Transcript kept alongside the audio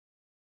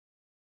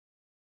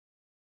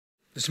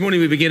This morning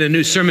we begin a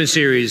new sermon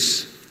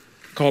series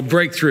called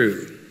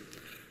Breakthrough,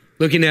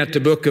 looking at the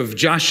book of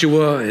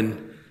Joshua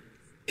and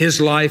his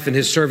life and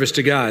his service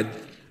to God.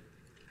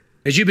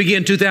 As you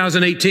begin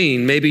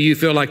 2018, maybe you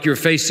feel like you're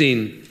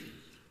facing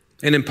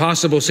an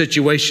impossible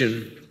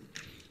situation.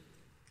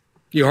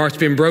 Your heart's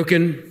been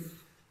broken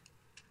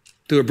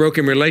through a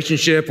broken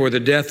relationship or the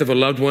death of a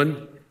loved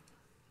one.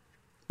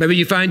 Maybe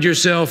you find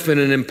yourself in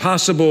an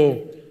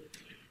impossible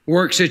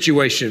work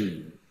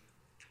situation,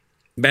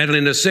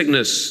 battling a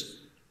sickness,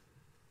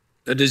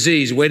 a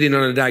disease, waiting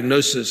on a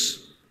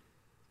diagnosis.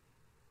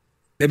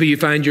 Maybe you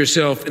find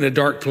yourself in a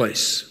dark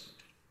place,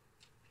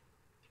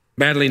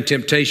 battling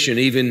temptation,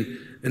 even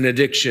an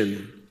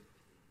addiction.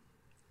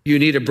 You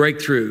need a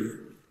breakthrough.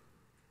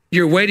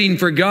 You're waiting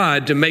for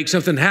God to make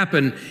something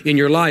happen in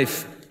your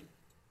life.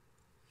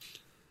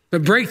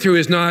 But breakthrough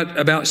is not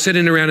about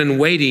sitting around and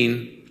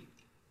waiting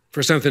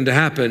for something to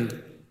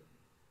happen.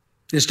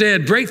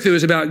 Instead, breakthrough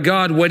is about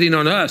God waiting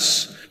on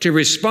us to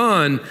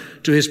respond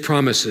to his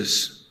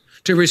promises,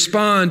 to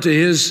respond to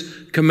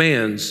his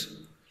commands,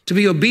 to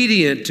be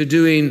obedient to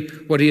doing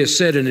what he has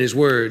said in his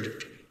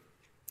word.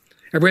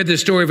 I read the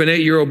story of an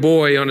 8-year-old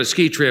boy on a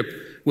ski trip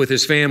with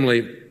his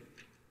family.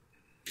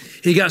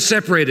 He got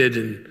separated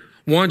and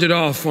wandered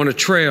off on a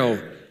trail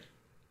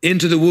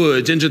into the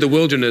woods, into the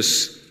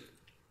wilderness.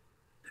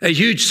 A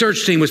huge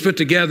search team was put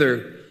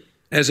together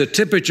as the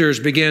temperatures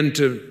began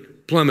to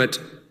plummet.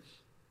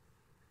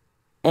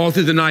 All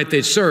through the night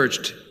they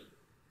searched.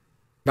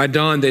 By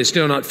dawn, they had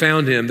still not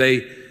found him.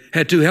 They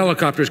had 2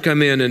 helicopters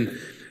come in and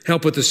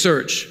help with the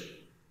search.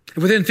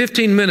 And within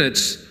 15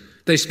 minutes,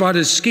 they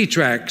spotted ski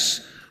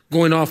tracks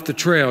going off the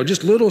trail,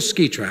 just little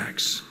ski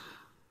tracks.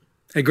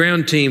 A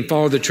ground team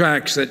followed the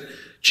tracks that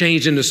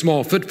changed into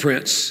small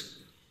footprints.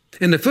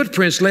 And the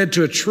footprints led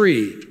to a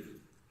tree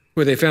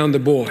where they found the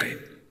boy.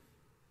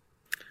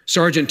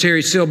 Sergeant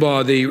Terry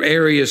Silbaugh, the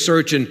area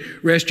search and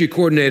rescue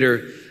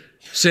coordinator,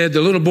 said the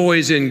little boy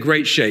is in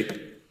great shape.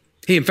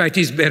 In fact,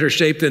 he's better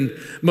shape than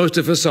most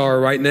of us are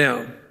right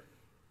now.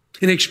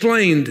 And he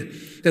explained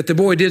that the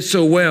boy did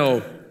so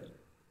well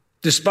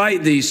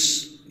despite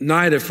these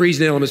night of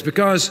freezing elements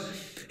because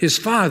his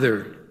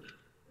father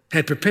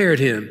had prepared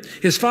him.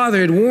 His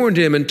father had warned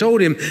him and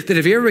told him that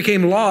if he ever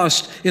became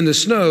lost in the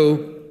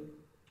snow,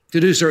 to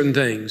do certain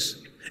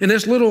things. And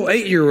this little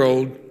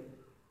 8-year-old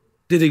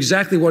did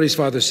exactly what his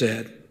father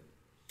said.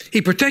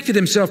 He protected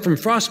himself from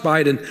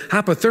frostbite and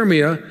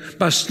hypothermia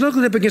by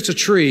snuggling up against a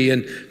tree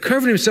and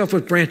covering himself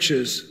with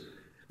branches.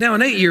 Now,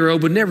 an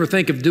 8-year-old would never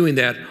think of doing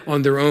that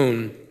on their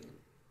own,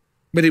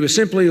 but he was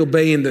simply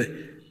obeying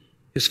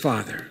his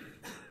father,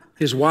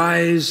 his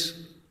wise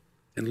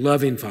and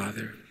loving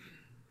father.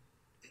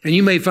 And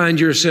you may find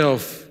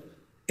yourself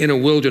in a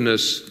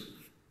wilderness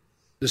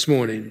this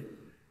morning,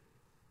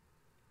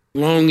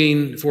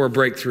 longing for a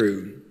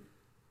breakthrough.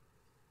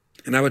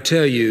 And I would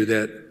tell you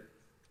that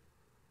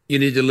you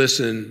need to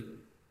listen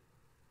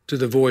to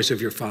the voice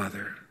of your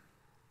Father,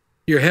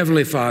 your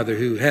Heavenly Father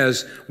who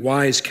has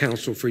wise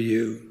counsel for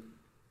you.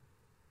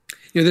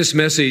 You know, this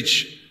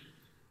message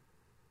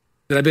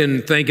that I've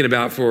been thinking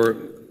about for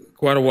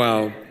quite a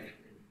while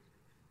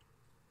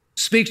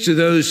speaks to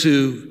those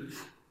who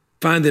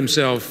find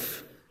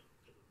themselves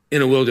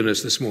in a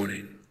wilderness this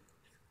morning.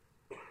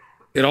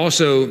 It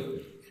also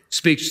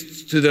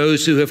speaks to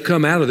those who have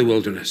come out of the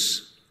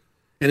wilderness.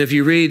 And if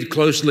you read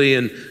closely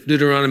in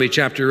Deuteronomy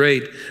chapter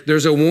 8,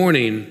 there's a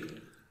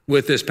warning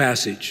with this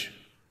passage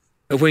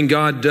of when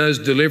God does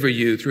deliver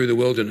you through the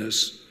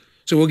wilderness.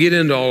 So we'll get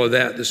into all of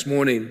that this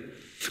morning.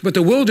 But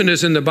the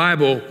wilderness in the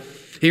Bible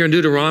here in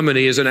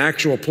Deuteronomy is an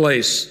actual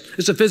place.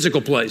 It's a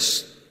physical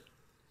place.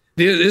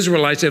 The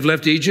Israelites have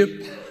left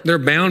Egypt. They're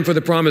bound for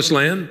the promised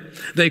land.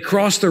 They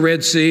cross the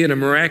Red Sea in a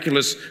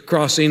miraculous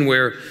crossing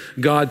where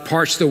God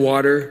parts the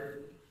water.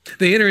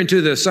 They enter into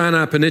the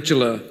Sinai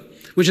Peninsula,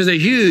 which is a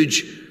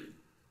huge,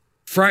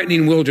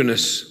 frightening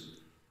wilderness.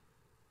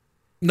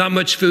 Not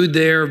much food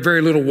there,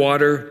 very little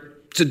water.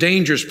 It's a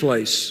dangerous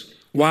place,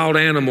 wild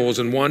animals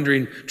and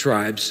wandering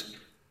tribes.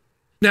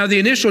 Now, the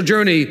initial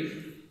journey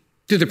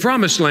to the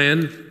promised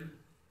land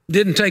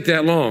didn't take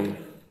that long.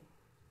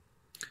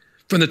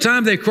 From the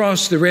time they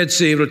crossed the Red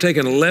Sea, it would have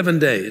taken 11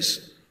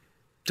 days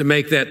to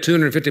make that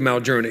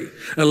 250-mile journey.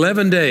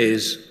 11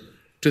 days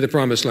to the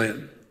promised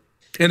land.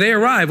 And they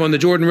arrive on the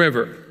Jordan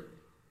River.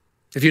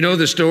 If you know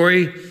the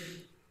story,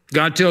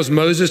 God tells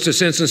Moses to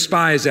send some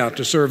spies out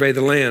to survey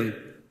the land.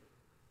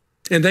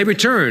 And they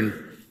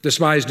return, the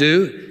spies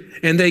do,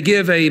 and they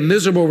give a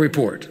miserable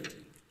report.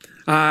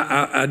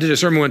 I did a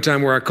sermon one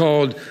time where I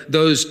called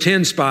those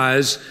 10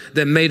 spies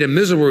that made a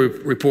miserable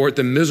report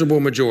the miserable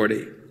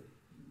majority.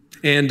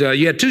 And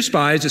you had 2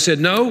 spies that said,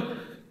 no,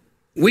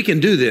 we can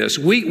do this.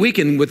 We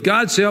can, with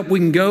God's help, we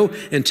can go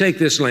and take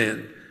this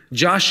land.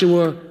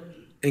 Joshua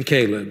and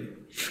Caleb.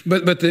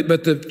 But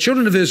the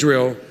children of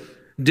Israel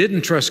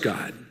didn't trust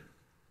God.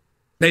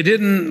 They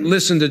didn't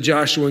listen to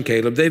Joshua and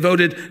Caleb. They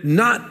voted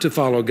not to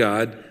follow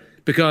God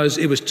because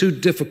it was too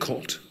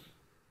difficult.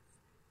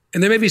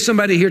 And there may be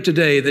somebody here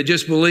today that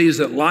just believes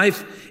that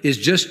life is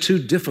just too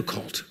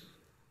difficult.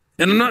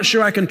 And I'm not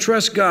sure I can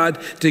trust God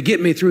to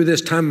get me through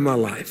this time of my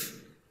life.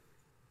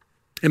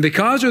 And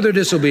because of their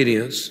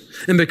disobedience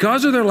and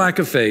because of their lack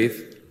of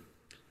faith,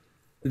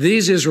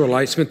 these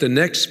Israelites spent the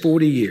next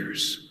 40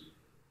 years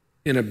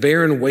in a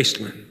barren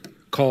wasteland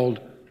called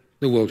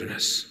the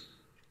wilderness.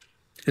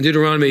 In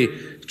Deuteronomy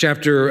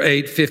chapter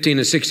 8, 15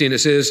 and 16, it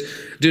says,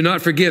 "Do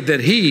not forget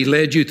that he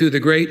led you through the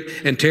great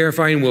and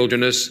terrifying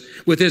wilderness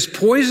with his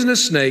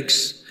poisonous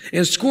snakes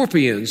and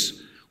scorpions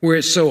where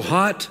it's so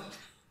hot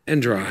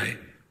and dry.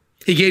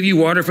 He gave you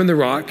water from the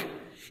rock.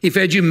 He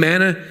fed you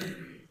manna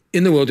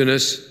in the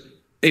wilderness,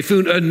 a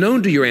food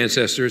unknown to your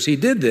ancestors. He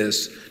did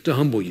this to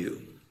humble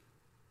you."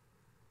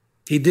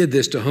 He did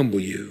this to humble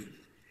you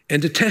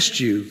and to test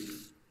you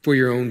for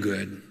your own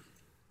good.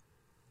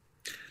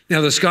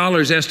 Now, the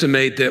scholars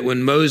estimate that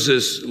when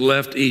Moses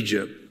left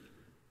Egypt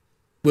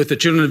with the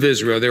children of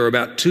Israel, there were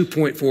about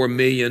 2.4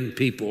 million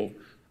people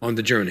on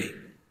the journey.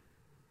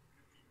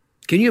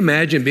 Can you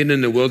imagine being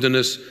in the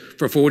wilderness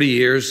for 40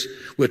 years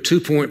with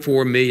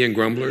 2.4 million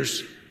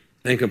grumblers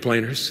and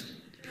complainers?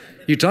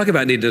 You talk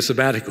about needing a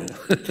sabbatical.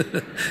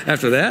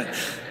 After that,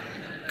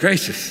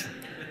 gracious.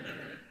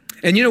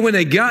 And you know, when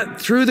they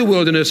got through the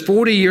wilderness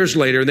 40 years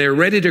later, and they were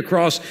ready to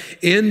cross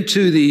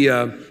into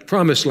the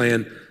promised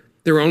land,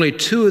 there were only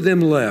 2 of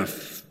them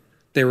left.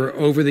 They were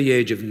over the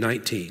age of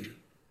 19.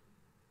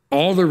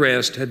 All the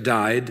rest had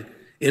died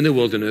in the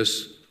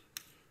wilderness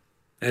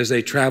as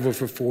they traveled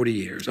for 40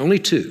 years. Only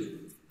 2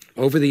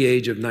 over the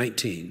age of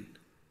 19,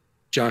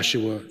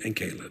 Joshua and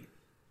Caleb.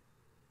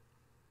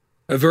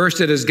 A verse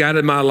that has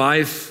guided my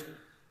life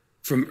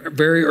from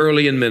very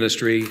early in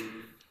ministry,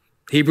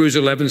 Hebrews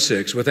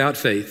 11:6, without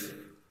faith,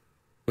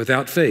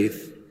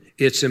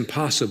 it's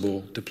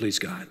impossible to please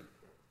God.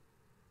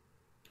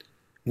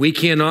 We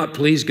cannot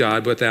please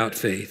God without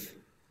faith.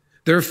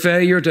 Their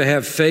failure to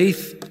have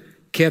faith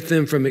kept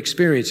them from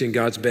experiencing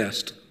God's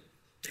best.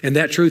 And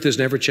that truth has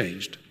never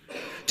changed.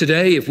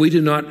 Today, if we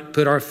do not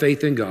put our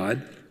faith in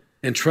God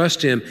and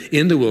trust Him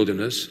in the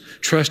wilderness,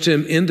 trust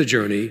Him in the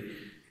journey,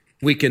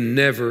 we can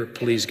never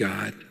please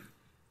God.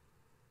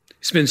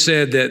 It's been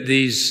said that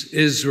these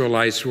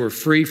Israelites were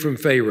free from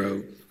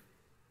Pharaoh,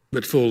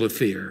 but full of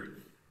fear.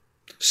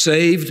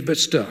 Saved, but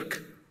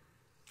stuck.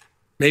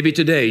 Maybe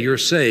today you're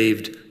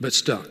saved, but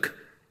stuck.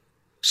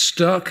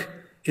 Stuck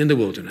in the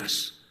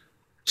wilderness.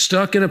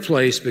 Stuck in a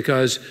place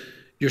because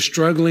you're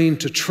struggling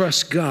to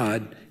trust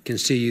God can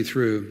see you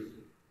through.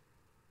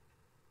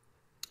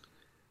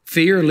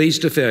 Fear leads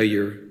to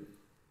failure.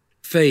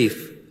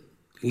 Faith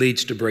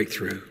leads to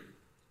breakthrough.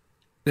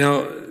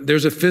 Now,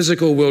 there's a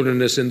physical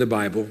wilderness in the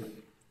Bible,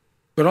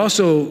 but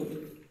also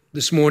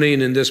this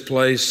morning in this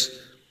place,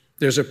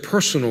 there's a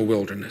personal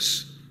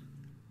wilderness.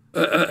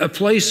 A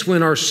place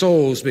when our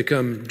souls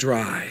become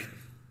dry,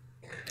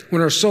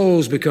 when our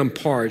souls become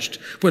parched,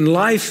 when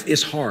life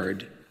is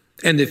hard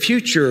and the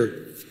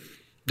future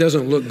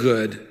doesn't look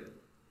good.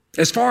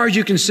 As far as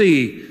you can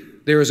see,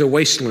 there is a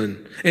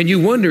wasteland, and you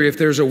wonder if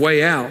there's a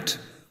way out.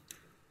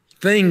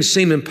 Things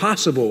seem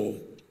impossible.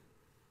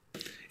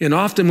 And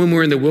often when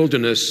we're in the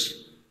wilderness,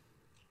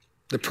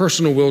 the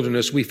personal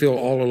wilderness, we feel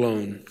all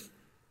alone.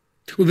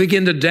 We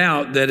begin to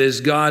doubt that, is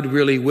God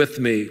really with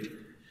me?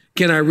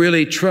 Can I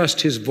really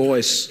trust His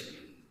voice?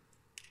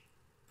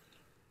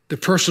 The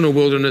personal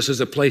wilderness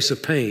is a place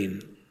of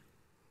pain,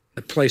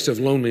 a place of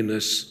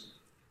loneliness,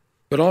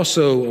 but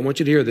also, I want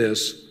you to hear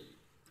this,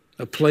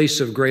 a place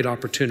of great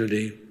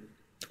opportunity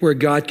where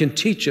God can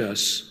teach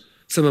us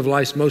some of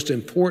life's most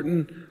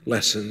important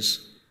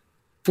lessons.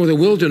 For the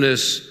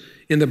wilderness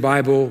in the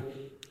Bible,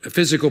 a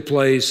physical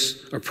place,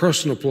 a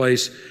personal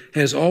place,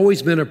 has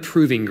always been a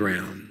proving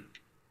ground.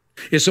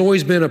 It's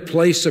always been a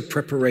place of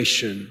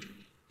preparation.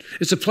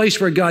 It's a place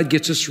where God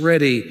gets us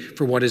ready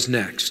for what is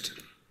next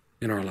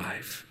in our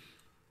life,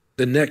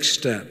 the next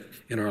step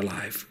in our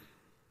life.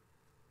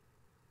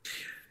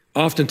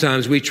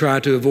 Oftentimes we try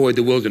to avoid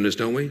the wilderness,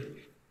 don't we?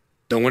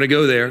 Don't want to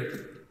go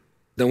there.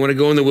 Don't want to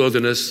go in the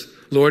wilderness.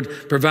 Lord,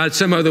 provide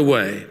some other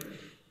way.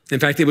 In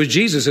fact, it was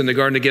Jesus in the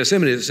Garden of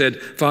Gethsemane that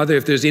said, Father,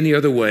 if there's any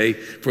other way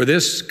for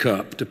this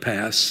cup to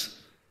pass,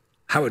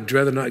 I would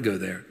rather not go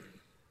there.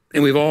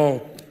 And we've all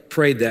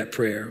prayed that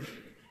prayer.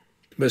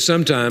 But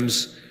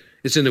sometimes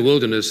it's in the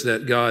wilderness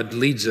that God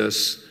leads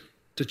us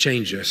to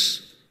change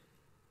us.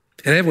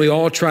 And haven't we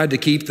all tried to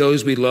keep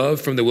those we love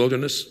from the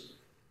wilderness?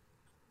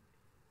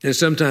 And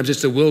sometimes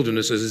it's the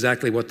wilderness is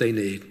exactly what they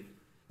need.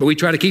 But we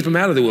try to keep them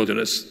out of the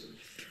wilderness.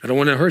 I don't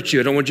want to hurt you.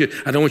 I don't want you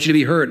to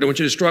be hurt. I don't want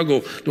you to struggle.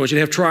 I don't want you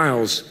to have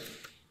trials.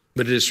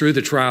 But it is through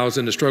the trials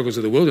and the struggles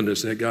of the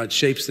wilderness that God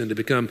shapes them to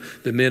become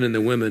the men and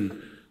the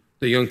women,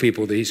 the young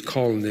people that He's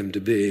calling them to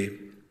be.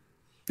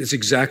 It's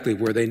exactly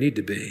where they need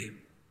to be.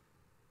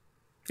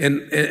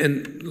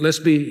 And let's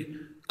be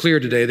clear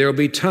today, there will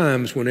be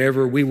times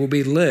whenever we will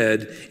be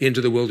led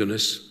into the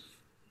wilderness.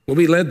 We'll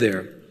be led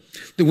there.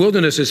 The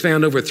wilderness is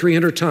found over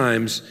 300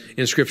 times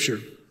in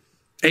Scripture.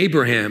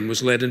 Abraham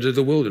was led into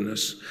the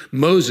wilderness.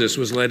 Moses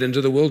was led into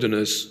the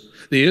wilderness.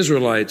 The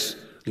Israelites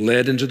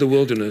led into the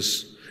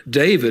wilderness.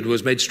 David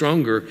was made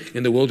stronger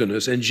in the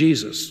wilderness, and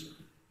Jesus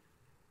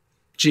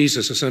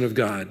Jesus, the Son of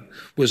God,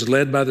 was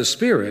led by the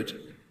Spirit,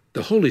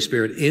 the Holy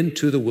Spirit,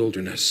 into the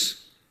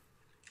wilderness.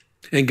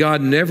 And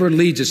God never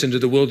leads us into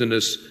the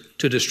wilderness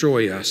to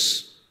destroy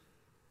us.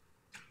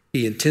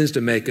 He intends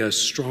to make us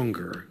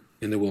stronger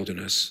in the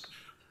wilderness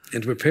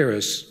and to prepare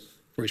us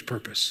for his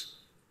purpose.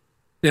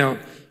 Now,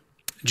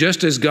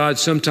 just as God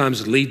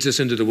sometimes leads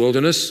us into the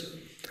wilderness,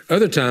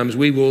 other times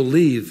we will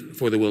leave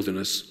for the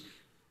wilderness.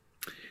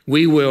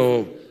 We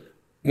will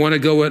want to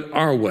go it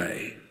our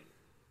way,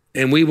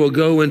 and we will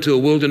go into a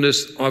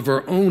wilderness of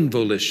our own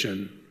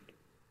volition,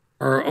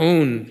 our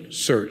own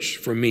search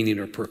for meaning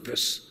or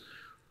purpose.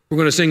 We're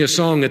going to sing a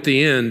song at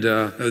the end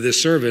of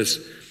this service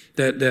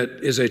that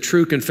is a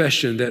true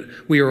confession that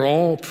we are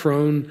all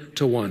prone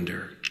to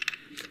wander,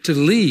 to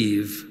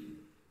leave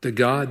the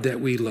God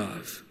that we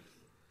love.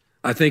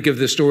 I think of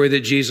the story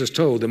that Jesus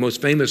told, the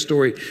most famous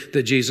story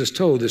that Jesus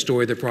told, the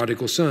story of the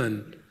prodigal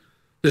son,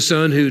 the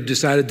son who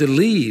decided to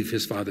leave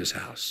his father's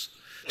house,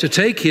 to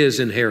take his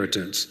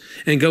inheritance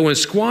and go and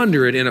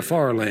squander it in a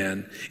far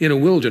land, in a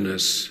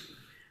wilderness,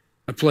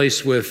 a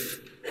place with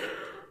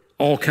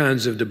all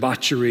kinds of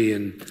debauchery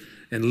and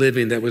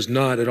living that was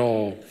not at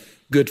all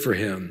good for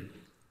him.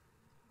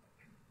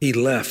 He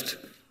left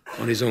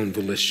on his own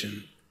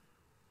volition.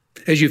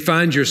 As you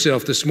find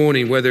yourself this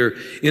morning, whether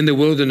in the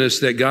wilderness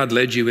that God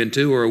led you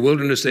into or a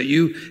wilderness that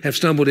you have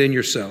stumbled in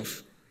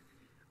yourself,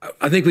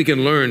 I think we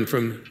can learn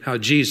from how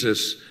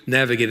Jesus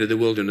navigated the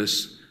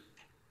wilderness.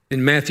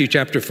 In Matthew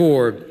chapter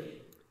 4,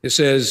 it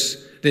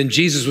says, "Then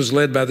Jesus was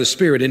led by the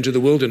Spirit into the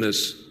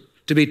wilderness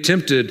to be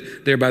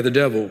tempted there by the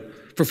devil.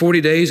 For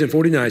 40 days and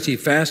 40 nights he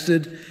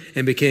fasted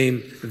and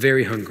became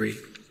very hungry."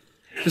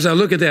 As I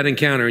look at that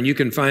encounter, and you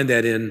can find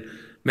that in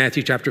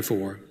Matthew chapter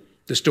 4,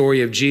 the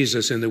story of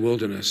Jesus in the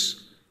wilderness.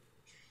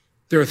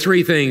 There are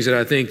three things that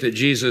I think that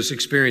Jesus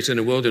experienced in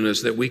the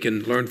wilderness that we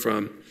can learn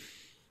from.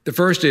 The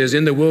first is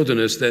in the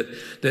wilderness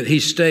that he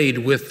stayed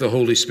with the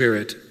Holy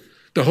Spirit.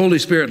 The Holy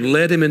Spirit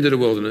led him into the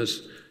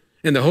wilderness,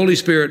 and the Holy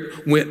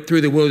Spirit went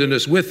through the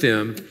wilderness with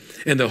him,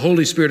 and the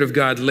Holy Spirit of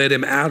God led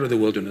him out of the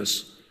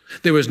wilderness.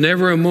 There was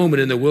never a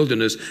moment in the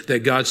wilderness that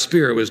God's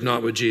Spirit was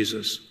not with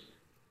Jesus.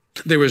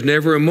 There was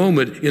never a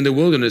moment in the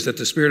wilderness that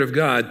the Spirit of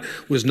God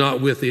was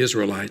not with the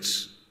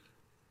Israelites.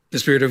 The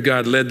Spirit of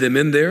God led them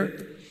in there.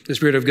 The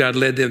Spirit of God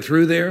led them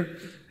through there.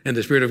 And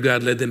the Spirit of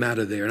God led them out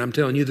of there. And I'm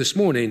telling you this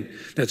morning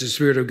that the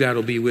Spirit of God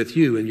will be with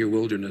you in your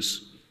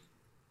wilderness.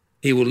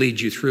 He will lead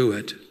you through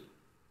it.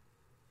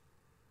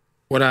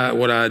 What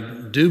I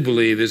do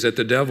believe is that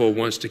the devil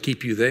wants to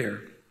keep you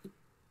there.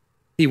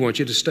 He wants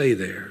you to stay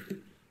there.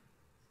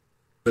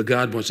 But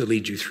God wants to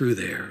lead you through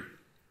there.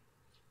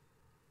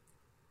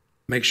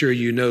 Make sure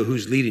you know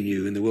who's leading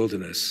you in the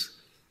wilderness.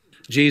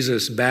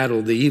 Jesus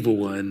battled the evil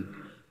one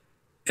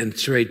and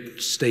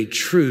stayed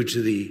true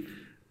to the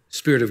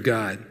Spirit of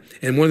God.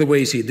 And one of the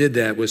ways he did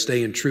that was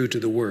staying true to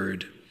the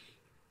Word.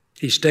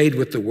 He stayed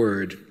with the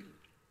Word.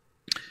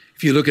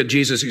 If you look at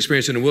Jesus'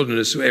 experience in the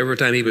wilderness, every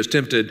time he was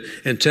tempted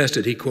and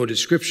tested, he quoted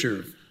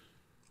Scripture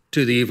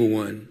to the evil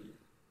one.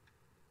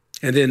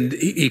 And then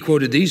he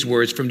quoted these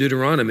words from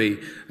Deuteronomy,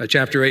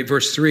 chapter 8,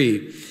 verse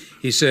 3.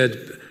 He said,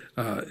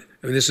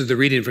 this is the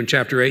reading from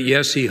chapter 8,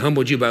 "Yes, he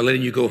humbled you by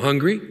letting you go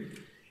hungry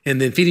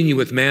and then feeding you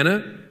with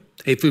manna,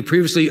 a food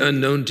previously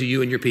unknown to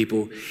you and your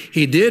people.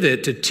 He did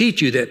it to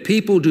teach you that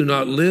people do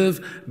not live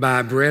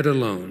by bread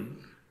alone.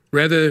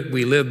 Rather,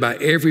 we live by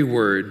every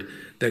word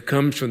that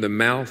comes from the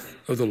mouth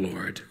of the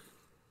Lord."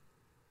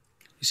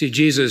 You see,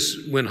 Jesus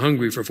went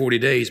hungry for 40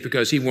 days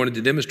because he wanted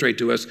to demonstrate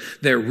to us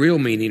that real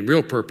meaning,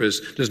 real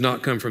purpose does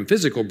not come from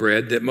physical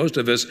bread that most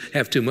of us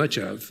have too much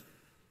of,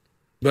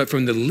 but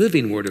from the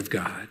living Word of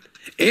God.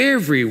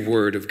 Every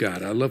word of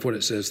God. I love what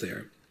it says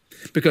there.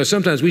 Because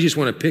sometimes we just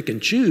want to pick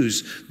and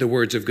choose the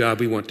words of God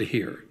we want to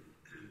hear.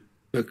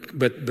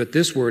 But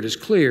this word is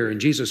clear,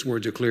 and Jesus'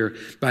 words are clear,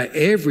 by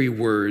every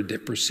word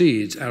that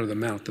proceeds out of the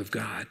mouth of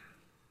God.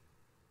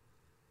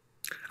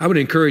 I would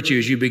encourage you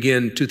as you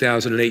begin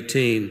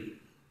 2018,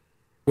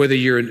 whether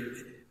you're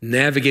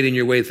navigating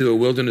your way through a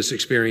wilderness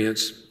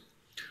experience,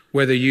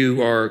 whether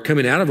you are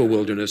coming out of a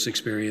wilderness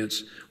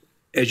experience,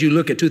 as you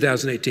look at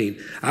 2018,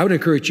 I would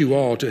encourage you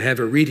all to have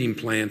a reading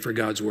plan for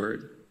God's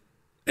Word.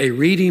 A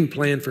reading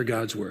plan for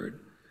God's Word.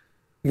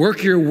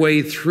 Work your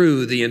way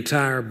through the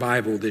entire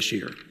Bible this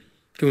year.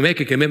 Can we make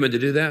a commitment to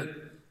do that?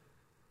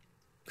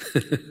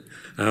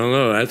 I don't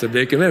know. That's a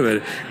big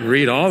commitment.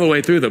 Read all the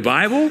way through the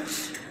Bible?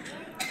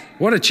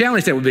 What a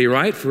challenge that would be,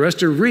 right? For us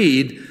to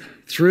read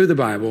through the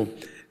Bible.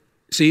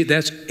 See,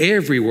 that's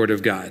every word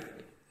of God.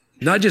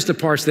 Not just the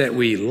parts that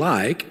we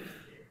like,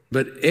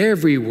 but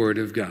every word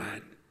of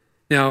God.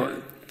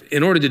 Now,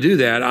 in order to do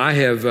that, I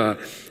have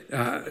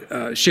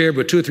shared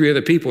with 2 or 3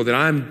 other people that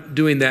I'm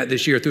doing that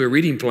this year through a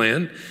reading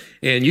plan.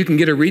 And you can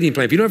get a reading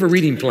plan. If you don't have a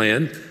reading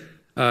plan,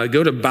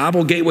 go to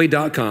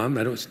BibleGateway.com.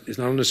 It's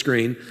not on the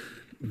screen.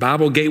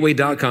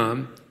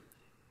 BibleGateway.com.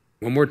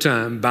 One more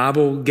time,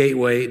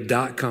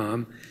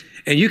 BibleGateway.com.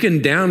 And you can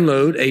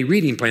download a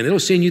reading plan. It'll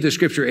send you the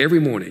scripture every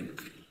morning.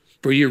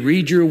 For you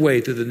read your way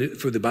through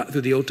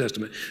the Old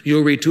Testament.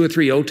 You'll read 2 or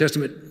 3 Old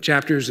Testament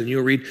chapters, and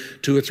you'll read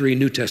 2 or 3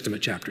 New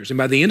Testament chapters. And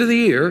by the end of the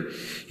year,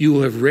 you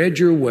will have read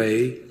your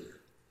way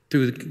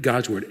through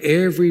God's Word,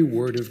 every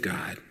word of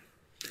God.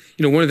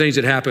 You know, one of the things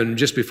that happened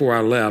just before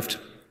I left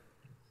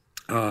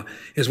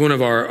is one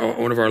of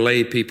our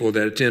lay people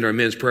that attend our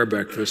men's prayer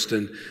breakfast,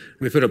 and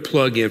we put a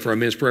plug in for our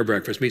men's prayer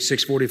breakfast. Meet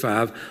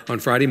 6:45 on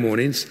Friday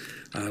mornings.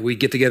 We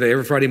get together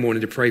every Friday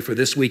morning to pray for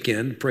this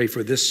weekend, pray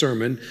for this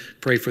sermon,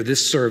 pray for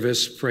this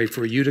service, pray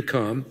for you to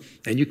come,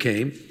 and you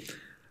came.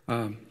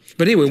 But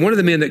anyway, one of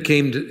the men that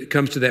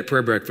comes to that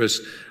prayer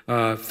breakfast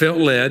felt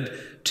led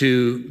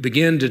to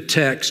begin to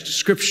text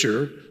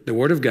Scripture, the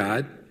Word of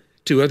God,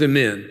 to other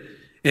men.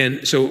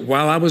 And so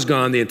while I was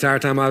gone, the entire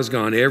time I was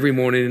gone, every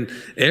morning,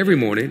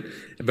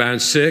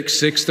 about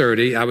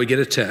 6:30, I would get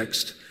a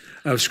text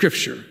of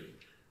Scripture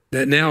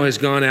that now has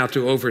goes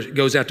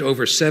out to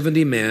over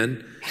 70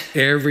 men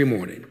every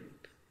morning.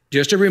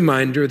 Just a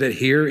reminder that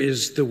here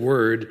is the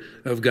Word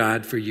of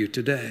God for you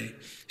today.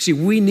 See,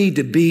 we need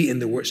to be in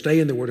the Word, stay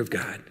in the Word of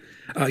God.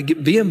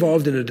 Be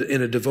involved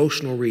in a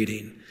devotional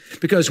reading.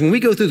 Because when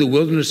we go through the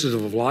wildernesses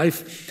of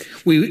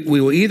life, we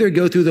will either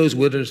go through those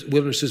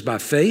wildernesses by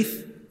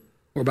faith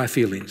or by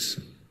feelings.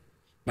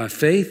 By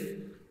faith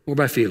or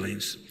by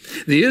feelings.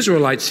 The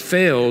Israelites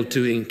failed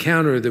to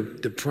encounter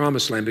the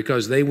promised land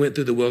because they went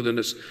through the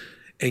wilderness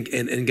and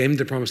came to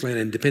the promised land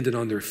and depended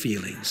on their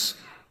feelings.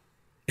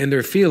 And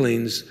their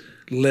feelings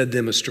led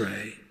them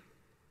astray.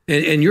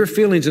 And your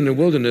feelings in the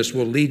wilderness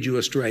will lead you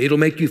astray. It'll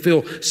make you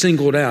feel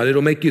singled out.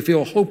 It'll make you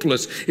feel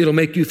hopeless. It'll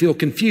make you feel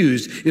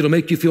confused. It'll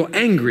make you feel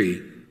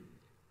angry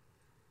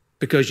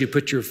because you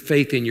put your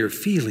faith in your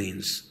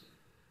feelings.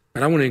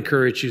 But I want to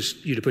encourage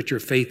you to put your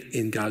faith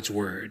in God's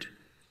Word.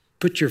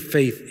 Put your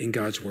faith in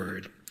God's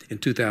Word in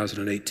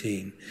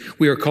 2018.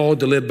 We are called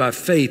to live by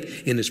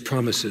faith in His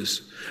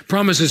promises.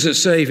 Promises that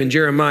say in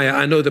Jeremiah,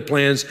 I know the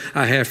plans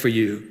I have for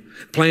you.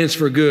 Plans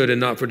for good and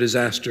not for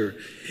disaster.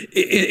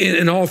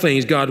 In all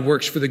things, God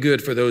works for the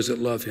good for those that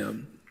love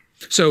Him.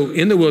 So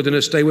in the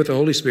wilderness, stay with the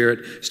Holy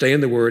Spirit, stay in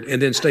the Word, and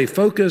then stay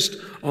focused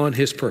on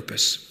His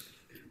purpose.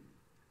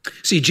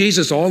 See,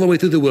 Jesus, all the way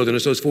through the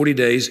wilderness, those 40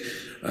 days,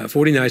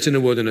 40 nights in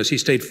the wilderness, He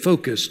stayed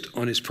focused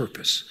on His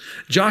purpose.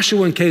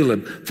 Joshua and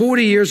Caleb,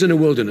 40 years in the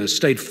wilderness,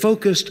 stayed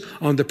focused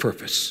on the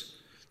purpose.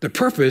 The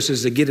purpose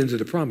is to get into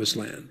the promised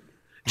land.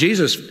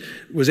 Jesus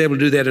was able to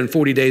do that in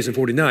 40 days and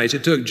 40 nights.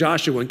 It took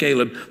Joshua and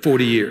Caleb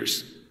 40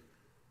 years.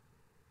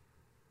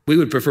 We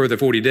would prefer the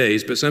 40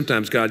 days, but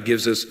sometimes God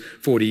gives us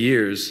 40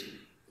 years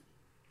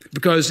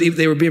because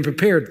they were being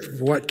prepared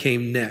for what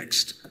came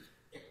next.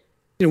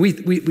 You know,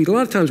 we a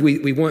lot of times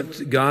we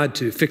want God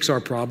to fix our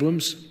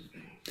problems,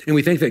 and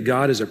we think that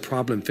God is a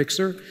problem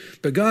fixer,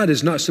 but God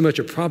is not so much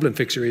a problem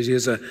fixer as He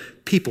is a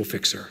people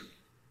fixer.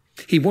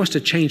 He wants to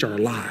change our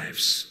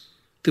lives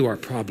through our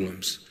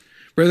problems.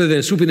 Rather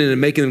than swooping in and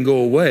making them go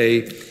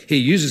away, He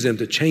uses them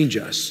to change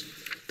us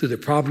through the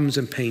problems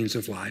and pains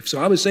of life.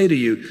 So I would say to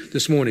you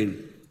this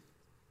morning,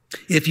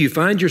 if you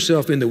find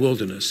yourself in the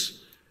wilderness,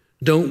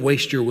 don't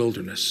waste your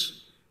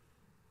wilderness.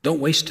 Don't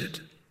waste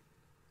it.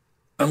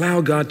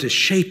 Allow God to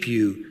shape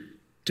you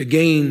to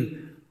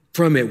gain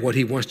from it what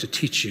He wants to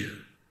teach you.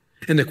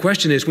 And the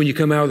question is, when you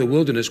come out of the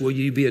wilderness, will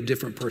you be a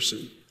different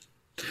person?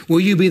 Will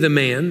you be the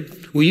man?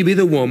 Will you be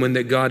the woman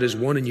that God is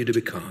wanting you to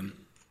become?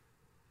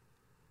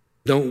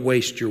 Don't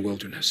waste your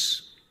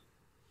wilderness.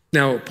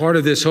 Now, part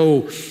of this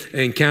whole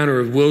encounter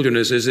of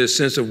wilderness is this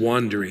sense of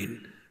wandering,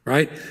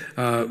 right?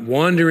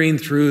 Wandering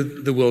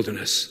through the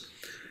wilderness.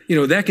 You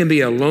know, that can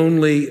be a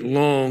lonely,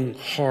 long,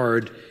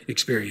 hard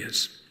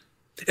experience.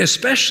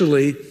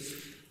 Especially,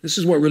 this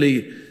is what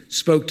really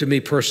spoke to me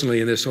personally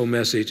in this whole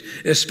message,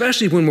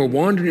 especially when we're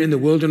wandering in the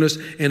wilderness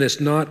and it's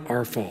not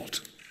our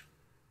fault.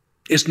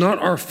 It's not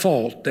our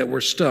fault that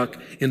we're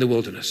stuck in the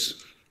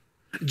wilderness.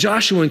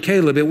 Joshua and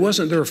Caleb, it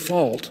wasn't their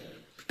fault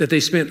that they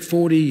spent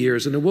 40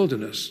 years in the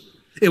wilderness.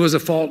 It was the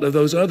fault of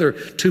those other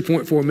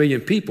 2.4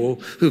 million people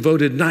who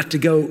voted not to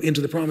go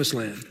into the promised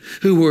land,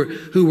 who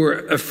were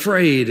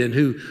afraid and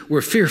who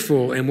were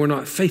fearful and were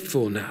not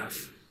faithful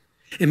enough.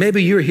 And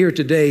maybe you're here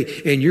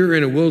today and you're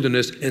in a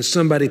wilderness and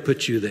somebody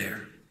put you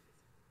there.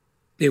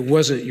 It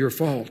wasn't your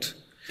fault.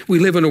 We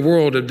live in a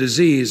world of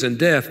disease and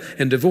death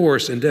and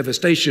divorce and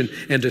devastation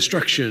and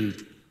destruction,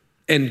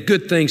 and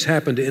good things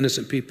happen to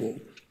innocent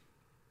people.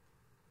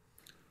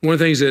 One of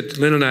the things that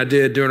Lynn and I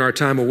did during our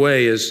time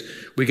away is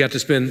we got to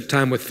spend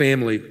time with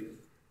family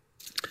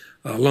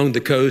along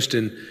the coast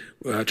and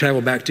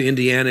travel back to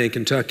Indiana and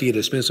Kentucky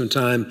to spend some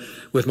time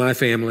with my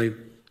family.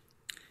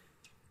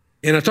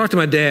 And I talked to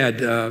my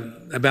dad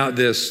about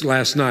this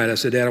last night. I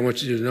said, Dad, I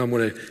want you to know I'm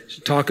going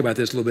to talk about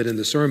this a little bit in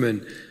the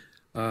sermon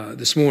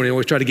this morning. I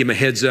always try to give him a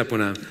heads up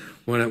when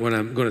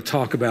I'm going to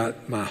talk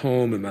about my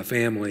home and my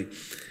family.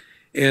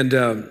 And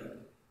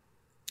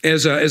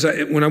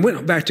when I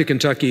went back to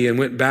Kentucky and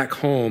went back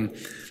home,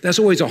 that's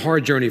always a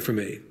hard journey for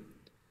me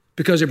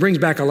because it brings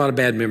back a lot of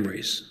bad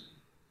memories.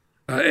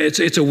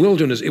 It's a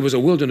wilderness. It was a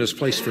wilderness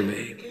place for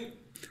me.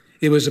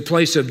 It was a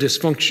place of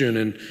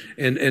dysfunction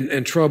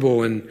and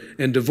trouble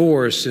and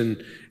divorce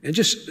and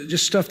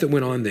just stuff that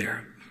went on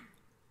there.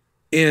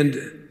 And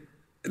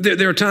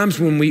there are times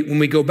when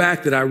we go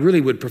back that I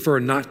really would prefer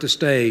not to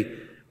stay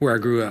where I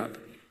grew up.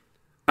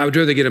 I would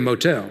rather get a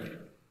motel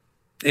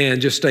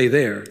and just stay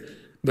there.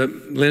 But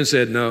Lynn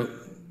said, no,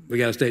 we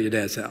got to stay at your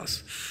dad's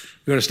house.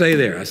 We're going to stay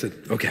there. I said,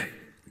 okay,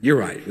 you're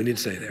right. We need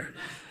to stay there.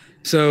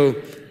 So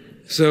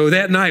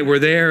that night we're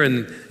there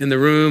in the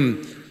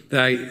room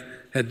that I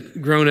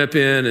had grown up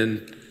in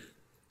and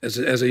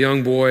as a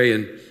young boy.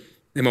 And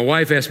my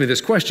wife asked me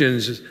this question,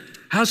 says,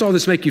 how's all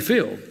this make you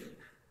feel?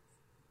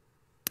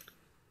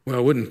 Well,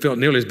 it wouldn't have felt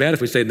nearly as bad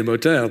if we stayed in the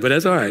motel, but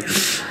that's all right.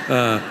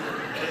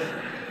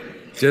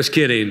 Just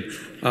kidding.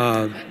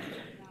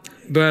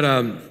 But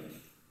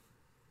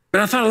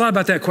I thought a lot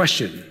about that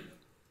question.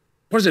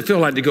 What does it feel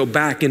like to go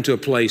back into a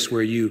place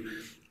where you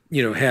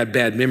had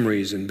bad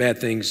memories and bad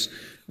things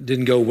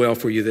didn't go well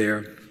for you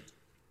there?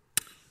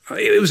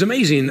 It was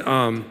amazing.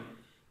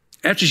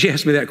 After she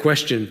asked me that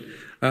question,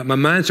 my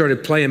mind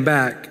started playing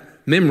back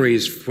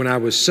memories when I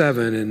was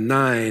 7 and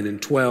 9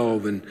 and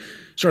 12 and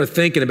started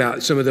thinking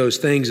about some of those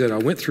things that I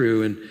went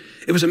through. And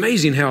it was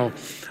amazing how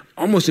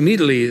almost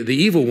immediately the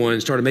evil one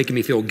started making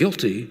me feel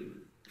guilty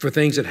for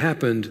things that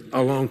happened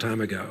a long time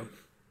ago.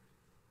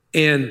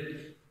 And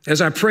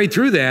as I prayed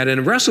through that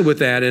and wrestled with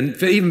that and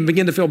even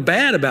began to feel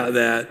bad about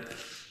that,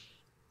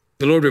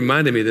 the Lord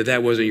reminded me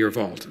that wasn't your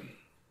fault.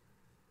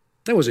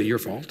 That wasn't your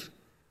fault.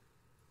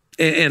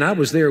 And I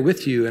was there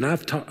with you, and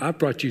I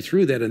brought you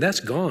through that, and that's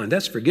gone.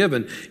 That's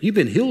forgiven. You've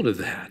been healed of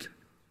that.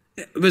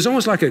 It was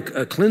almost like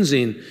a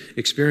cleansing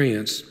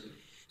experience.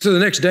 So the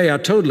next day I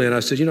told Lynn, I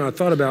said, I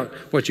thought about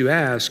what you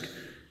asked,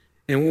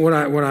 and what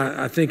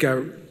I think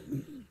I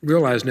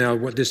realize now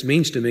what this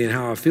means to me and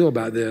how I feel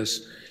about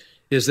this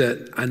is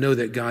that I know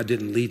that God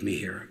didn't leave me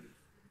here.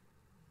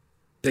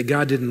 That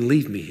God didn't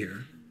leave me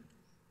here.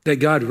 That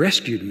God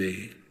rescued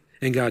me,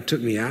 and God took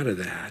me out of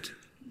that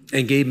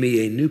and gave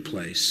me a new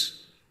place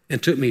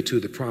and took me to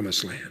the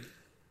promised land.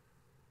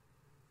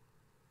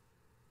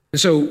 And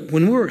so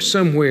when we're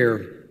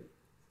somewhere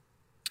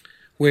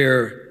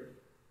where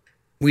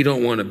we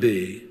don't want to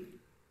be,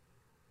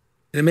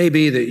 it may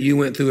be that you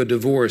went through a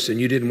divorce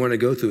and you didn't want to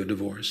go through a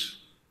divorce.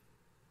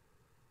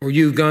 Or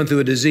you've gone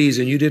through a disease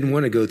and you didn't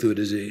want to go through a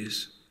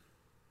disease.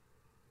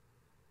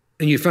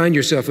 And you find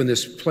yourself in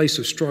this place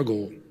of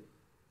struggle.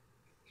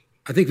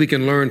 I think we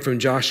can learn from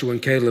Joshua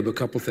and Caleb a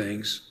couple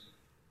things.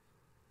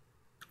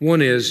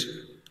 One is,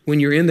 when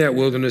you're in that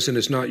wilderness and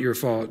it's not your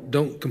fault,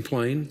 don't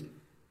complain,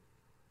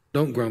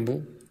 don't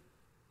grumble,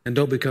 and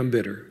don't become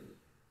bitter.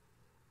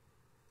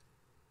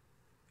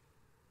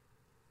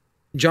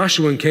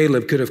 Joshua and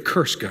Caleb could have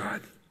cursed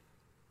God.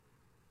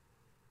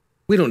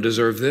 We don't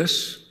deserve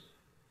this.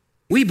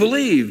 We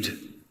believed.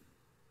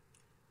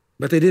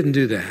 But they didn't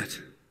do that.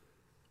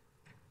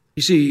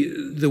 You see,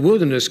 the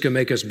wilderness can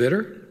make us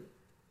bitter,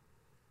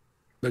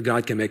 but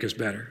God can make us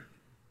better.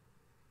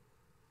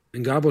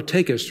 And God will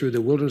take us through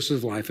the wilderness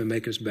of life and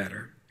make us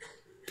better.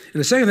 And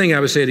the second thing I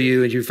would say to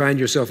you as you find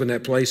yourself in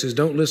that place is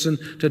don't listen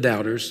to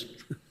doubters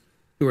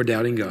who are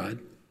doubting God,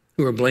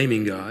 who are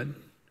blaming God,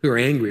 who are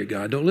angry at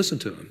God. Don't listen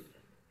to them.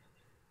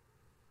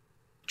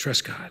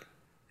 Trust God.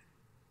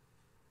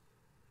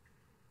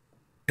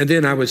 And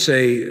then I would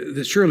say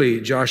that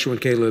surely Joshua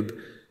and Caleb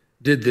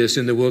did this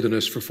in the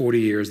wilderness for 40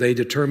 years. They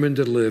determined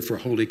to live for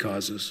holy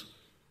causes.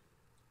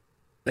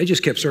 They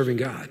just kept serving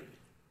God.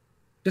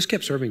 Just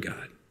kept serving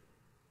God.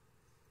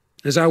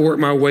 As I worked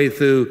my way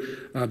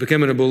through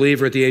becoming a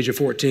believer at the age of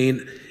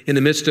 14, in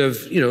the midst of,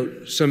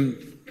 some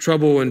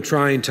trouble and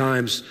trying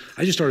times,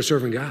 I just started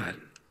serving God.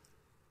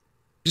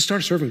 Just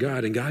started serving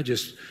God, and God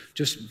just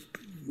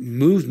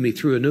moved me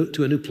to a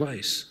new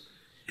place.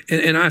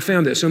 And I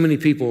found that so many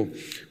people,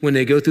 when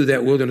they go through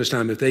that wilderness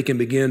time, if they can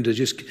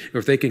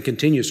if they can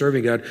continue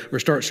serving God or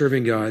start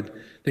serving God,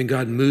 then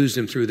God moves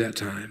them through that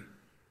time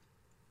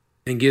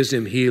and gives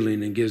them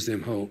healing and gives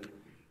them hope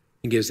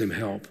and gives them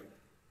help.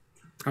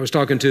 I was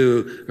talking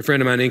to a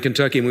friend of mine in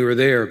Kentucky, and we were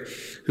there,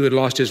 who had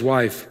lost his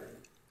wife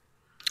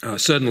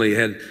suddenly,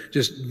 had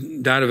just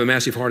died of a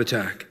massive heart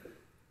attack.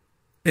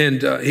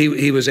 And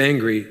he was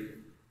angry,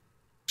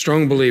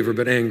 strong believer,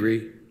 but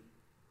angry.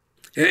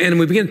 And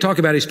we began to talk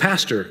about his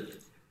pastor.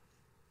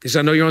 He said,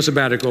 I know you're on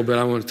sabbatical, but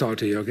I want to talk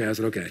to you. Okay, I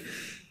said, okay.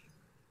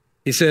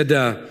 He said,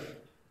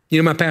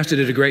 my pastor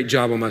did a great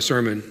job on my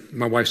sermon,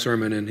 my wife's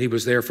sermon, and he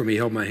was there for me,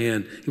 held my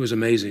hand. He was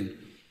amazing.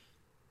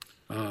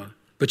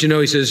 But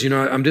he says,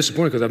 I'm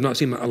disappointed because I've not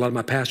seen a lot of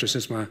my pastor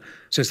since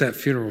that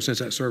funeral, since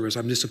that service.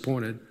 I'm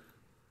disappointed.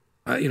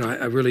 I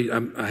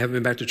haven't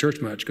been back to church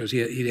much because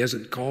he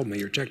hasn't called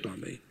me or checked on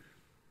me.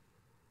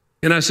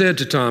 And I said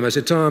to Tom,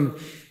 Tom,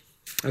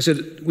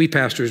 we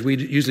pastors, we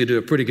usually do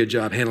a pretty good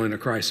job handling a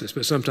crisis,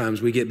 but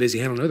sometimes we get busy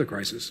handling other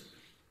crises.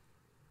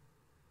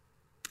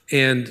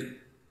 And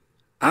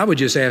I would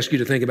just ask you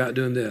to think about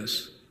doing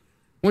this.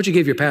 Why don't you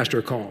give your pastor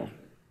a call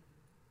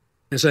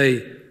and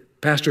say,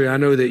 Pastor, I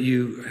know that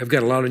you have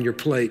got a lot on your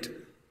plate,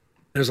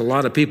 There's a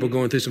lot of people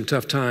going through some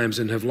tough times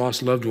and have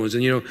lost loved ones.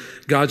 And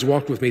God's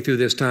walked with me through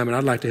this time, and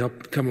I'd like to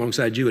come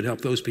alongside you and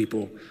help those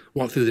people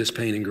walk through this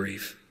pain and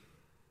grief.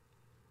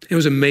 It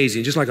was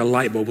amazing. Just like a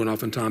light bulb went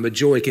off in time, a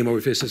joy came over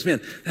his face and says,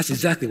 man, that's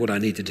exactly what I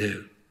need to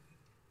do.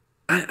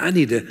 I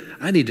need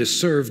to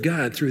serve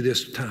God through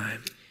this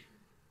time.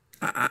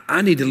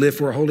 I need to live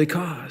for a holy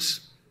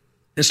cause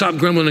and stop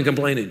grumbling and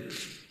complaining.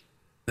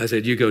 I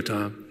said, you go,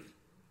 Tom.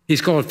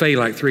 He's called Faye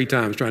like 3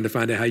 times trying to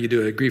find out how you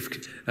do a grief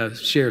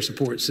share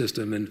support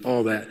system and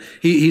all that.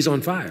 He's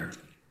on fire.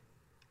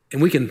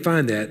 And we can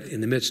find that in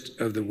the midst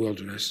of the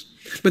wilderness.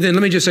 But then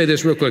let me just say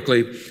this real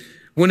quickly.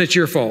 When it's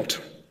your fault,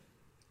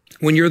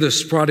 when you're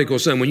the prodigal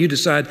son, when you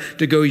decide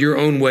to go your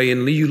own way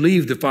and you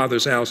leave the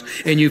Father's house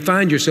and you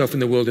find yourself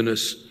in the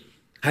wilderness,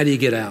 how do you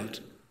get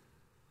out?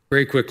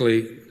 Very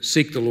quickly,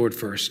 seek the Lord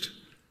first.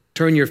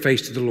 Turn your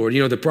face to the Lord.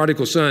 The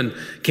prodigal son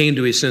came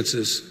to his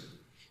senses.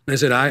 And I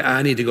said,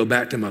 I need to go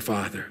back to my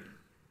father.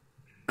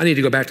 I need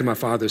to go back to my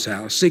father's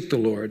house. Seek the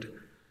Lord.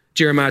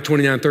 Jeremiah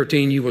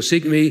 29:13, you will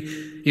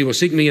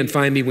seek me and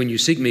find me when you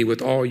seek me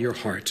with all your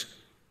heart.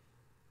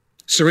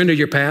 Surrender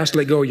your past,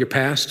 let go of your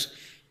past.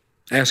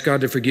 Ask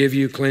God to forgive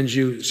you, cleanse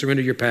you,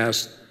 surrender your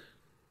past.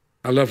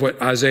 I love what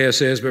Isaiah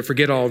says, but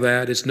forget all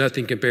that. It's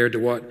nothing compared to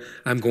what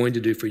I'm going to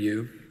do for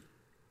you.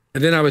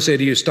 And then I would say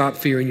to you, stop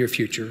fearing your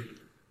future.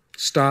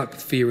 Stop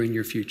fearing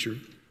your future.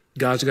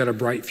 God's got a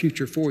bright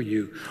future for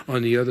you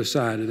on the other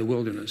side of the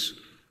wilderness.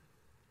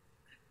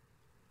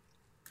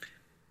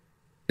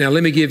 Now,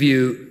 let me give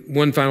you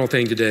one final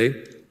thing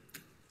today,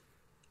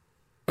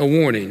 a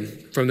warning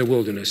from the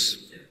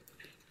wilderness.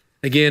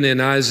 Again, in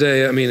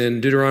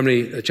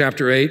Deuteronomy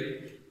chapter 8,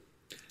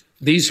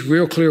 these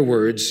real clear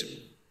words.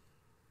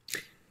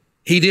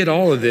 He did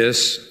all of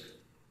this,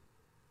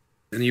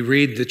 and you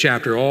read the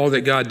chapter, all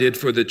that God did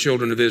for the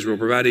children of Israel,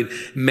 providing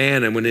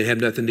manna when they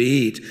had nothing to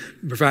eat,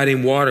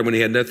 providing water when they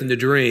had nothing to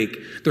drink.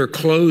 Their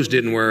clothes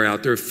didn't wear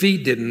out. Their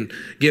feet didn't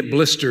get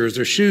blisters.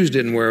 Their shoes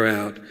didn't wear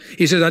out.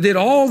 He says, I did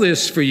all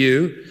this for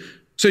you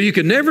so you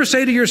could never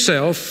say to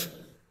yourself,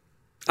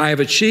 I have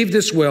achieved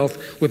this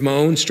wealth with my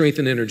own strength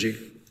and energy.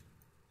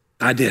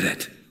 I did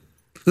it.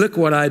 Look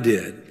what I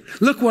did.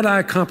 Look what I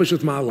accomplished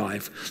with my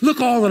life. Look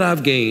all that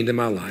I've gained in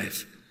my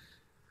life.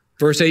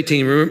 Verse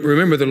 18,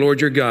 remember the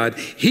Lord your God.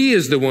 He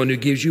is the one who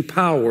gives you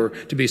power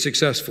to be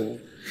successful.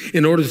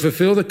 In order to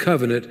fulfill the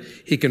covenant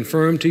he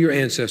confirmed to your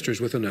ancestors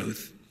with an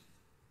oath.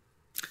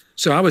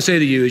 So I would say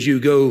to you, as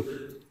you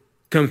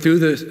come through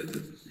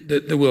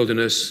the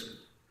wilderness,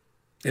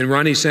 and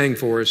Ronnie sang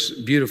for us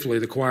beautifully,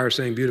 the choir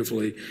sang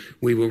beautifully,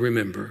 we will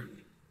remember.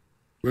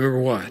 Remember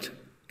what?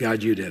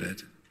 God, you did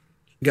it.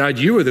 God,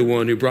 you are the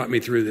one who brought me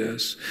through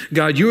this.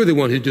 God, you are the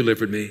one who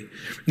delivered me.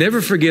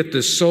 Never forget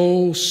the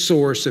sole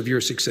source of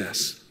your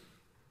success.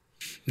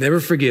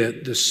 Never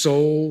forget the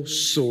sole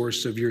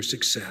source of your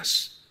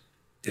success.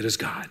 It is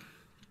God.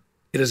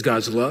 It is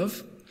God's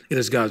love. It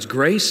is God's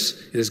grace.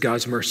 It is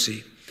God's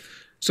mercy.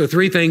 So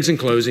 3 things in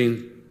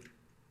closing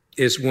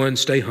is 1,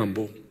 stay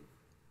humble.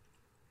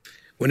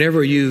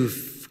 Whenever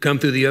you've come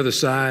through the other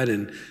side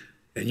and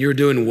you're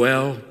doing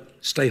well,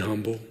 stay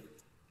humble.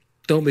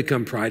 Don't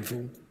become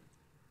prideful.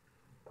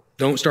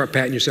 Don't start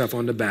patting yourself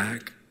on the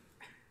back.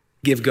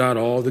 Give God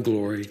all the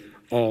glory,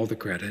 all the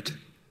credit.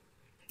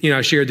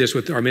 I shared this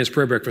with our men's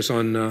prayer breakfast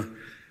on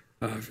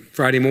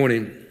Friday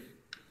morning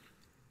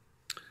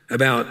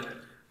about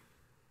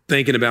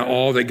thinking about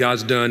all that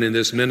God's done in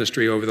this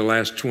ministry over the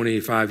last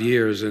 25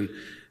 years and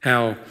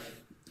how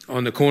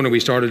on the corner we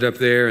started up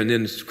there and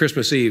then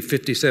Christmas Eve,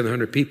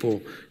 5,700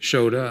 people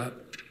showed up.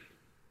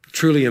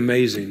 Truly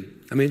amazing.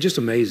 Just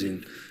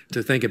amazing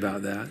to think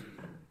about that.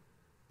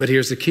 But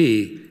here's the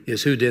key,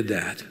 is who did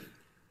that?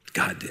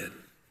 God did.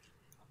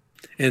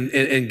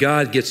 And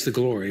God gets the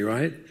glory,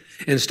 right?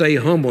 And stay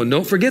humble. And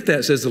don't forget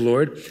that, says the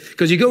Lord.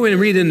 Because you go in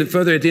and read in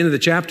further at the end of the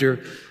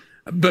chapter,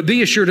 but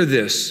be assured of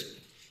this.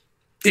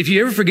 If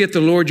you ever forget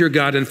the Lord your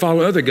God and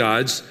follow other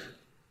gods,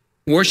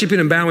 worshiping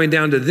and bowing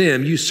down to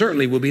them, you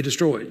certainly will be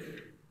destroyed.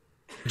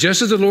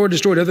 Just as the Lord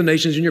destroyed other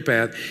nations in your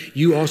path,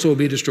 you also will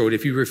be destroyed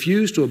if you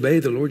refuse to obey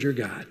the Lord your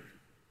God.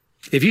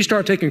 If you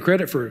start taking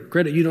credit for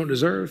credit you don't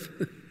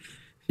deserve,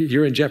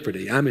 you're in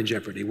jeopardy. I'm in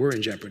jeopardy. We're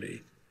in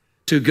jeopardy.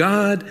 To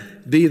God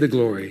be the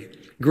glory.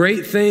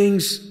 Great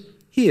things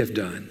he hath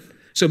done.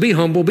 So be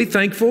humble, be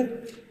thankful.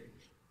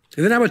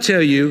 And then I would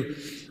tell you,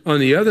 on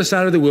the other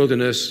side of the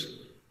wilderness,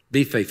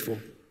 be faithful.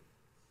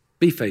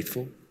 Be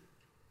faithful.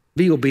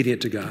 Be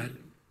obedient to God.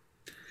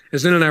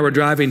 As Lynn and I were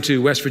driving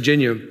to West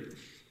Virginia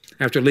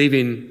after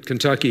leaving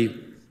Kentucky,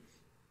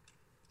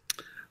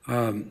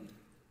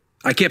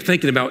 I kept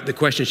thinking about the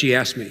question she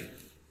asked me.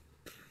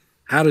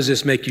 How does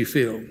this make you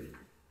feel?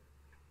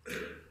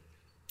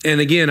 And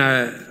again,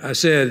 I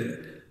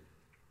said,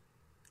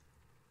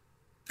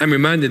 I'm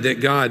reminded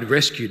that God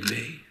rescued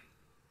me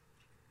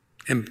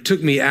and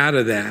took me out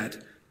of that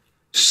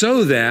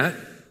so that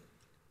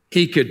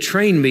he could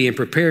train me and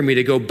prepare me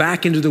to go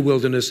back into the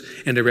wilderness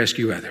and to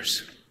rescue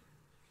others.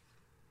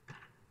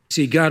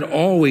 See, God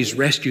always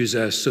rescues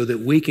us so that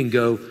we can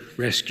go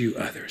rescue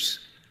others.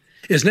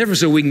 It's never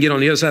so we can get on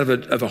the other side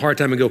of a hard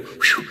time and go,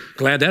 whew,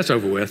 glad that's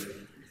over with.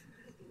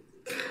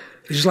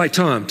 It's just like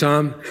Tom.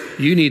 Tom,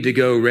 you need to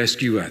go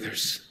rescue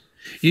others.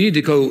 You need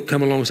to go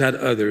come alongside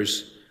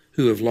others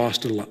who have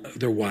lost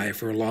their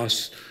wife or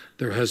lost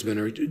their husband,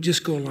 or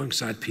just go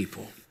alongside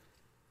people.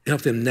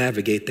 Help them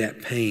navigate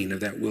that pain of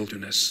that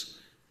wilderness.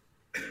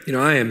 You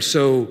know, I am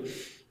so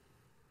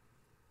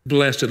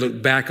blessed to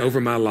look back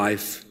over my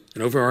life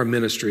and over our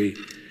ministry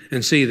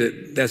and see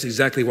that that's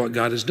exactly what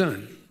God has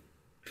done.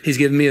 He's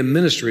given me a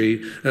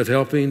ministry of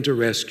helping to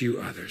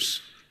rescue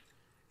others.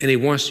 And he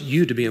wants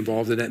you to be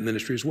involved in that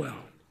ministry as well,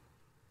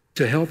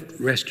 to help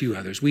rescue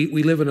others. We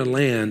live in a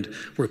land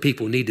where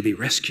people need to be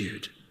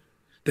rescued,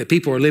 that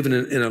people are living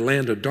in a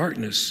land of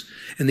darkness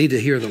and need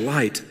to hear the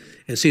light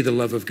and see the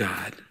love of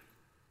God.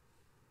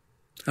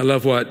 I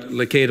love what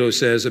Lucado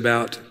says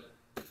about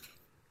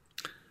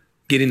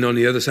getting on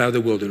the other side of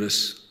the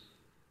wilderness,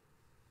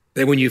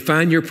 that when you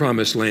find your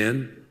promised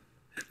land,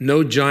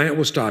 no giant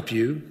will stop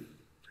you,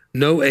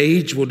 no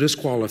age will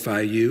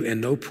disqualify you, and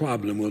no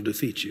problem will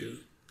defeat you.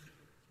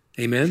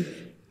 Amen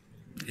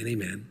and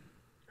amen.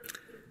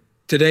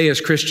 Today, as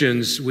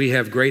Christians, we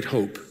have great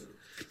hope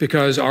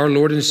because our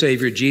Lord and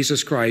Savior,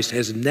 Jesus Christ,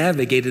 has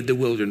navigated the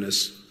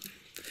wilderness,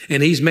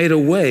 and he's made a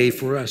way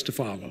for us to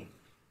follow.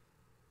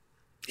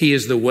 He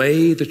is the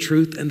way, the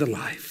truth, and the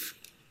life.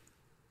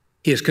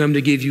 He has come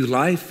to give you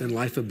life and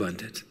life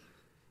abundant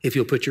if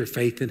you'll put your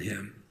faith in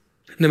him.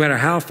 No matter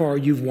how far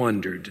you've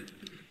wandered,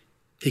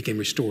 he can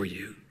restore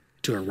you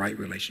to a right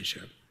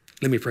relationship.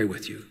 Let me pray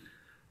with you.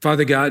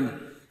 Father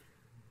God,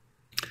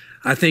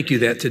 I thank you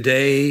that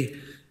today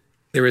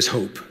there is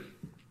hope.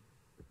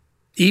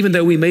 Even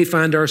though we may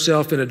find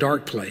ourselves in a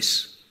dark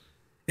place,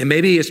 and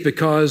maybe it's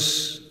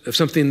because of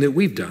something that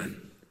we've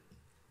done,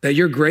 that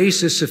your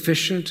grace is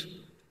sufficient.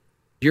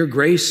 Your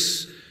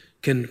grace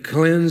can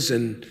cleanse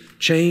and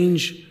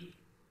change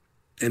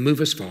and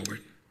move us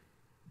forward.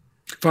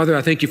 Father,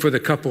 I thank you for the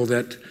couple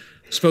that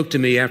spoke to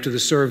me after the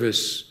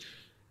service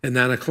at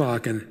 9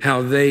 o'clock and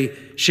how they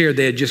shared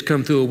they had just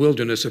come through a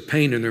wilderness of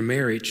pain in their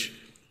marriage,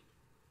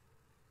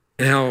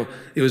 and how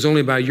it was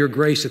only by your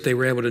grace that they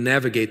were able to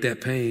navigate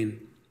that pain,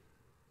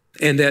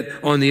 and that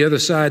on the other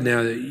side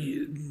now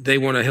they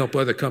want to help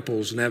other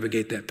couples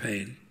navigate that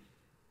pain.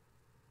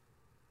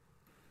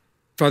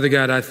 Father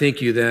God, I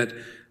thank you that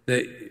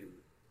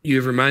you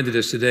have reminded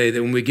us today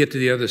that when we get to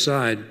the other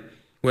side,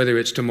 whether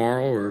it's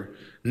tomorrow or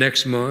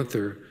next month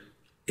or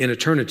in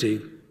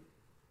eternity,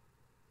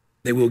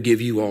 that we'll give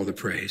you all the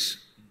praise,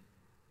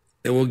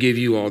 that we'll give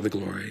you all the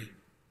glory,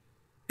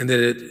 and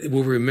that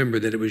we'll remember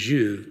that it was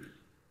you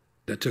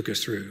that took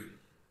us through.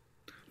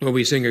 Lord,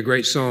 we sing a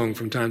great song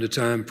from time to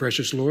time,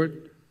 Precious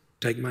Lord,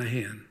 take my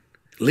hand.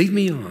 Lead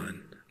me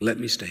on, let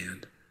me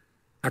stand.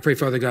 I pray,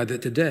 Father God,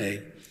 that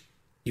today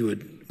we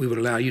would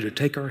allow you to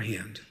take our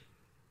hand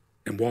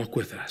and walk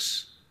with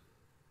us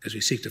as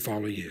we seek to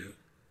follow you.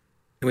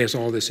 And we ask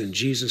all this in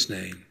Jesus'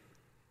 name.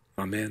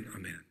 Amen,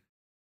 amen.